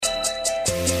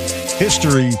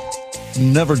History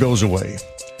never goes away.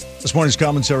 This morning's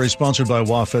commentary is sponsored by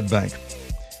WaFd Bank.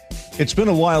 It's been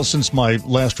a while since my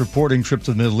last reporting trip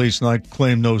to the Middle East, and I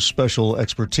claim no special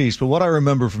expertise. But what I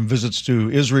remember from visits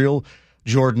to Israel,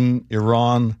 Jordan,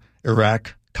 Iran,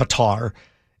 Iraq, Qatar,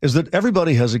 is that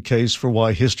everybody has a case for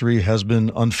why history has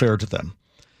been unfair to them.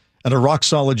 And a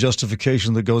rock-solid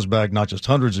justification that goes back not just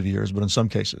hundreds of years, but in some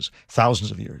cases, thousands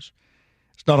of years.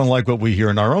 It's not unlike what we hear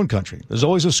in our own country. There's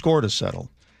always a score to settle.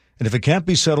 And if it can't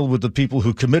be settled with the people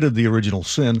who committed the original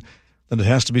sin, then it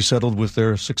has to be settled with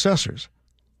their successors.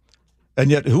 And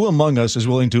yet, who among us is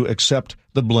willing to accept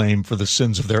the blame for the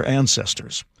sins of their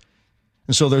ancestors?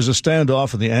 And so there's a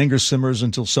standoff, and the anger simmers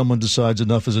until someone decides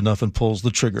enough is enough and pulls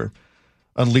the trigger,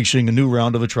 unleashing a new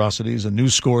round of atrocities and new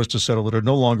scores to settle that are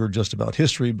no longer just about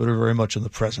history, but are very much in the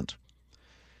present.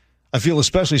 I feel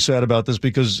especially sad about this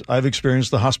because I've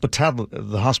experienced the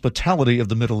hospitality of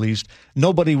the Middle East.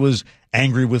 Nobody was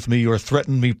angry with me or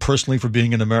threatened me personally for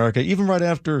being in America, even right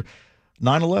after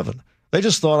 9/11. They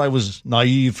just thought I was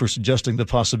naive for suggesting the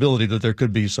possibility that there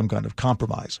could be some kind of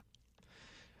compromise.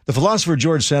 The philosopher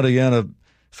George Santayana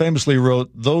famously wrote,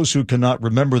 "Those who cannot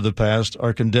remember the past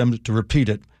are condemned to repeat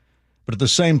it." But at the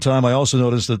same time, I also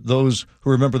noticed that those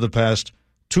who remember the past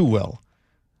too well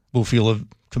will feel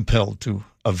compelled to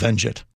avenge it.